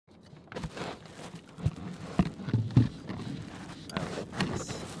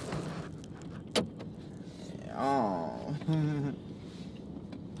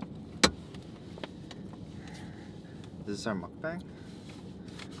this our mukbang?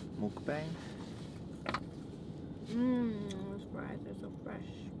 Mukbang? Those fries are so fresh.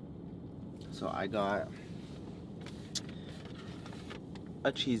 So I got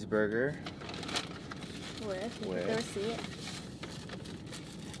a cheeseburger With receipt.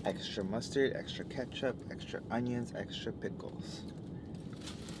 extra mustard, extra ketchup, extra onions, extra pickles.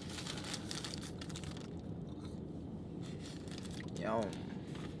 Yum.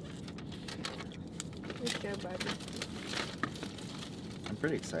 Good job, Barbie. I'm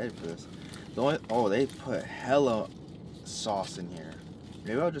pretty excited for this. They put hella sauce in here.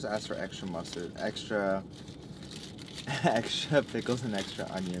 Maybe I'll just ask for extra mustard, extra pickles and extra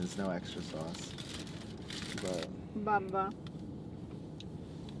onions, no extra sauce. But Bamba.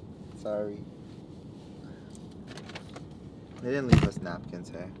 sorry. They didn't leave us napkins,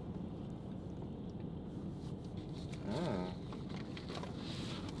 hey?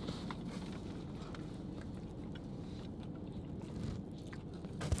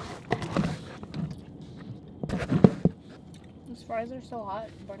 These fries are so hot,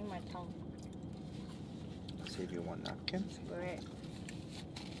 it's burning my tongue. Save you one napkin. Great.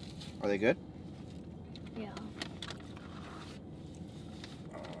 Are they good? Yeah.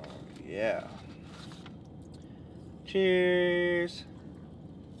 Yeah. Cheers.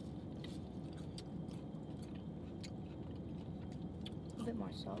 A bit more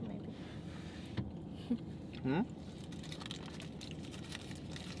salt, maybe.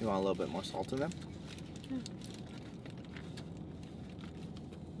 You want a little bit more salt in them? Yeah.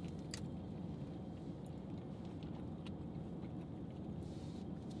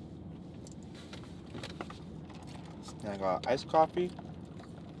 And I got iced coffee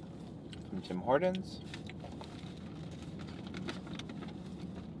from Tim Hortons.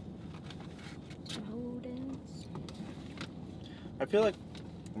 I feel like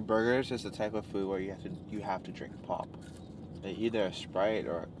burgers is the type of food where you have to drink pop. Like either a Sprite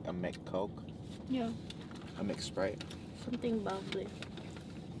or a mixed Coke. Yeah. A mixed Sprite. Something bubbly.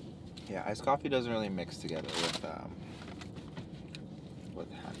 Yeah, iced coffee doesn't really mix together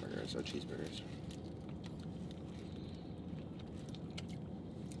with hamburgers or cheeseburgers.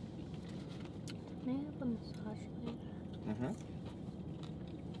 May I have a massage later?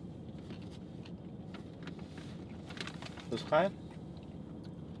 Those kind?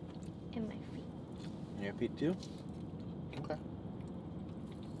 And my feet. And your feet too? Okay.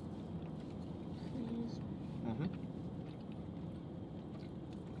 Please.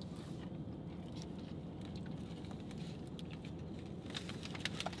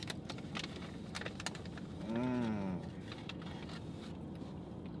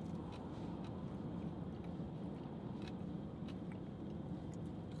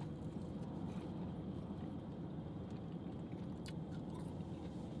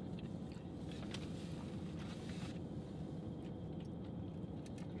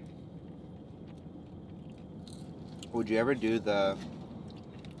 Would you ever do the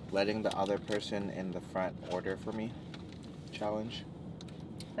letting the other person in the front order for me challenge?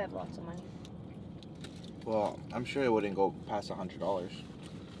 I have lots of money. Well, I'm sure it wouldn't go past $100.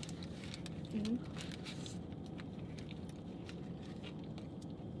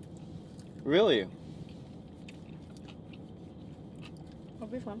 Really? It'll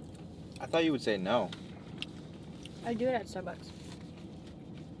be fun. I thought you would say no. I do it at Starbucks.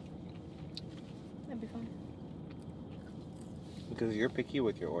 That'd be fun. Because you're picky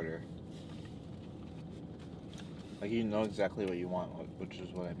with your order. Like, you know exactly what you want, which is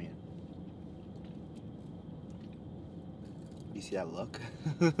what I mean. You see that look?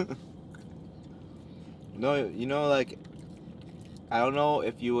 No, you know, like, I don't know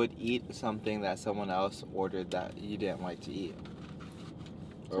if you would eat something that someone else ordered that you didn't like to eat.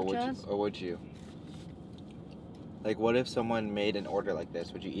 Or would you? Like, what if someone made an order like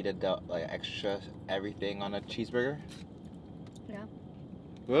this? Would you eat like extra everything on a cheeseburger? Yeah.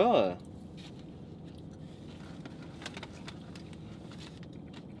 Really?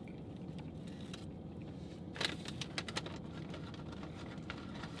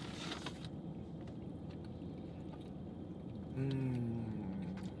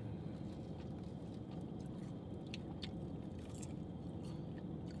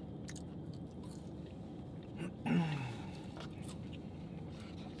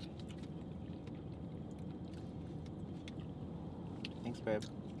 Thanks, babe.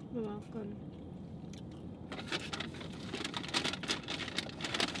 You're welcome.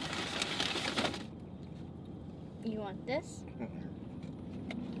 You want this?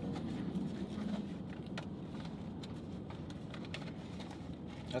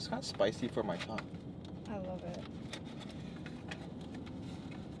 That's kind of spicy for my tongue. I love it.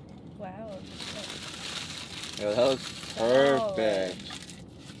 Wow. Yo, that was perfect.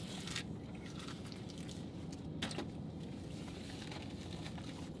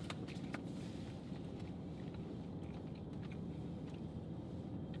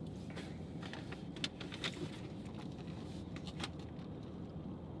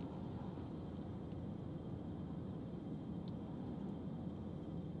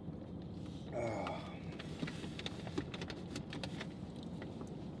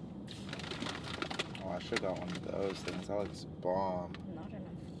 I should got one of those things. That looks bomb. Not enough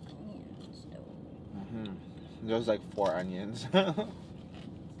onions, though. There's like 4 onions.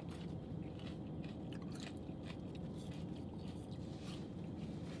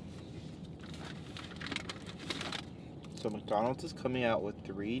 So McDonald's is coming out with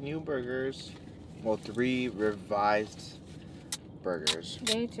 3 new burgers. Well, 3 revised burgers.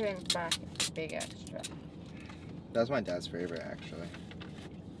 They need to bring back Big Extra. That's my dad's favorite, actually.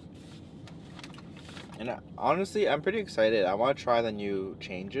 And honestly, I'm pretty excited. I want to try the new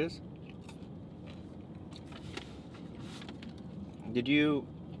changes. Did you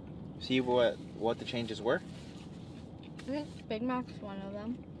see what the changes were? I think Big Mac's one of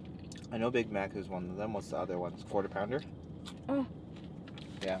them. I know Big Mac is one of them. What's the other one? It's Quarter Pounder? Oh.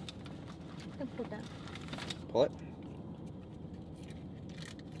 Yeah. I can pull that. Pull it?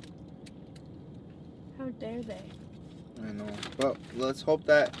 How dare they? I know. But let's hope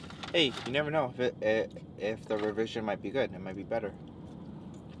that... Hey, you never know if the revision might be good. It might be better.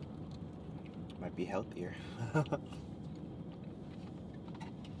 It might be healthier.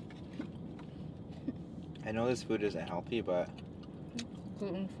 I know this food isn't healthy, but...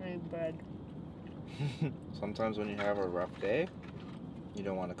 Gluten-free bread. Sometimes when you have a rough day, you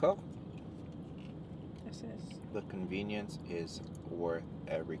don't want to cook. This is. The convenience is worth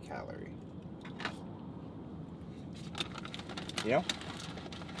every calorie. You know?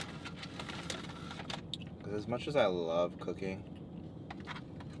 Because as much as I love cooking,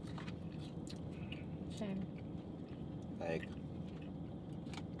 Same. like,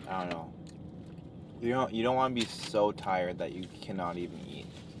 I don't know. You don't want to be so tired that you cannot even eat.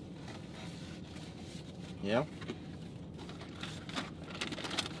 You know?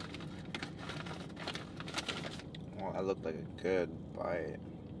 Well, that looked like a good bite.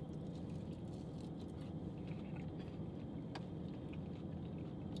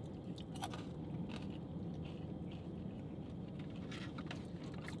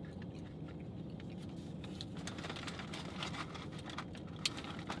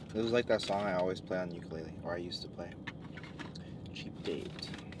 This is like that song I always play on ukulele, or I used to play. Cheap Date.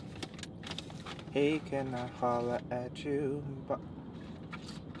 Hey, can I holla at you?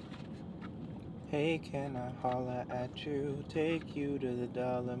 Hey, can I holla at you? Take you to the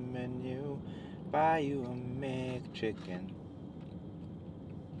dollar menu, buy you a McChicken,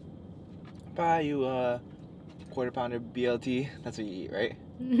 buy you a Quarter Pounder BLT. That's what you eat, right?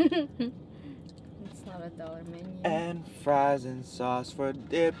 It's not a dollar menu. And fries and sauce for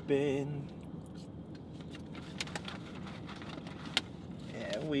dipping.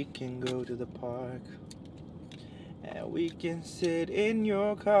 And we can go to the park. And we can sit in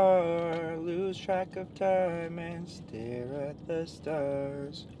your car, lose track of time and stare at the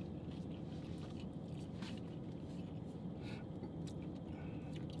stars.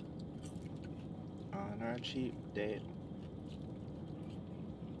 On our cheap date.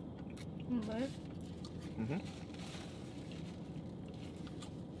 What? Mm-hmm.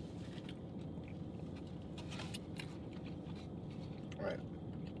 Alright.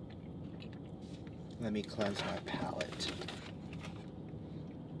 Let me cleanse my palate.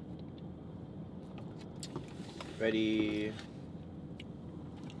 Ready?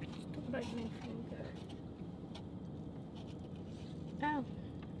 Don't bite my finger. Ow.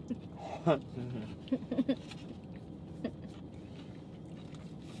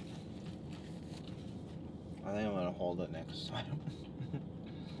 I think I'm gonna hold it next time.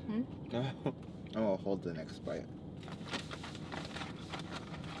 I'm gonna hold the next bite.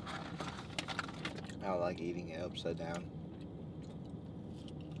 I like eating it upside down.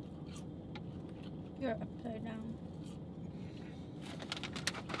 You're upside down.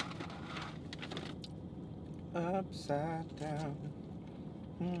 Upside down.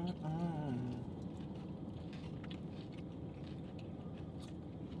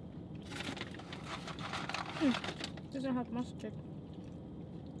 Doesn't have mustard.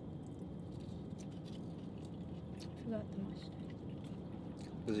 Forgot the mustard.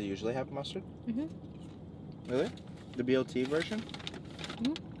 Does it usually have mustard? Mhm. Really? The BLT version?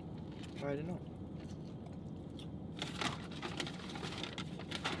 Mhm. Oh, I didn't know.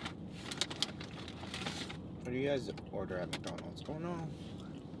 What do you guys order at McDonald's? Oh no.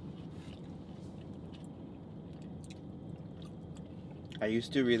 I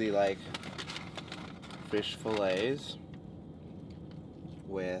used to really like fish fillets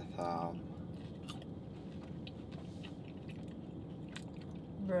with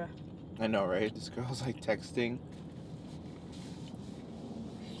Bruh. I know, right? This girl's like texting.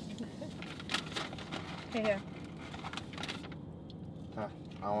 Here. Huh,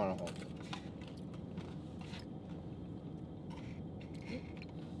 I want to hold it.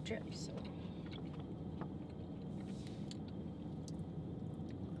 Jerry, so.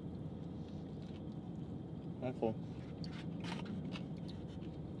 Okay.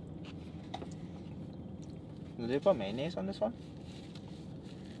 Did they put mayonnaise on this one?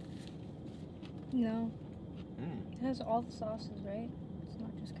 No. Mm. It has all the sauces, right? It's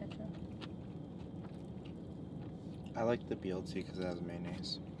not just ketchup. I like the BLT because it has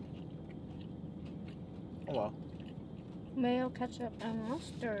mayonnaise. Oh well. Mayo, ketchup, and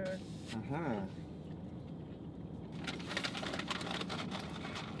mustard. Mm-hmm.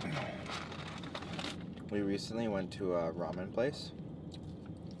 We recently went to a ramen place.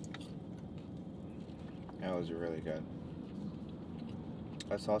 It was really good.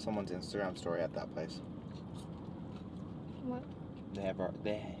 I saw someone's Instagram story at that place. What?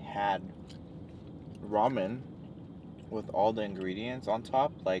 They had ramen with all the ingredients on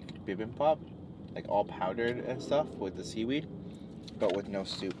top, like bibimbap, like all powdered and stuff with the seaweed, but with no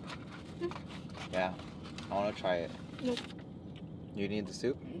soup. Yeah, I want to try it. Nope. You need the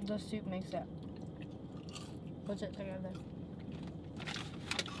soup? The soup makes it. Puts it together.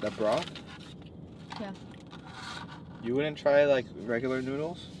 The broth? Yeah. You wouldn't try like regular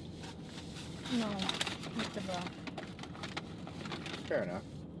noodles? No, with the broth. Fair enough.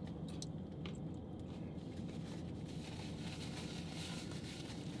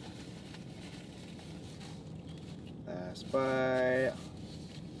 Last bite.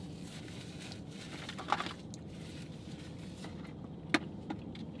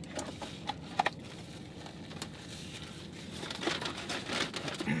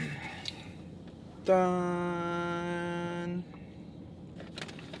 Done.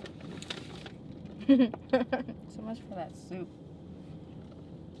 So much for that soup.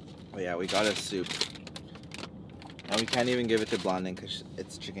 Oh yeah, we got a soup. And we can't even give it to Blondin because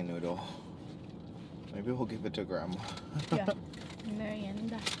it's chicken noodle. Maybe we'll give it to Grandma. Yeah.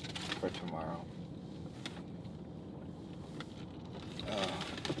 Merienda. For tomorrow.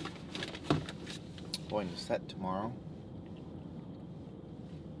 Going to set tomorrow.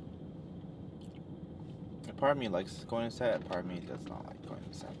 A part of me likes going to set, a part of me does not like going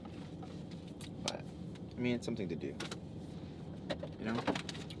to set. But, I mean, it's something to do. You know?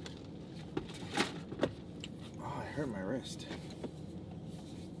 Oh, I hurt my wrist.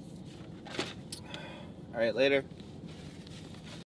 Alright, later.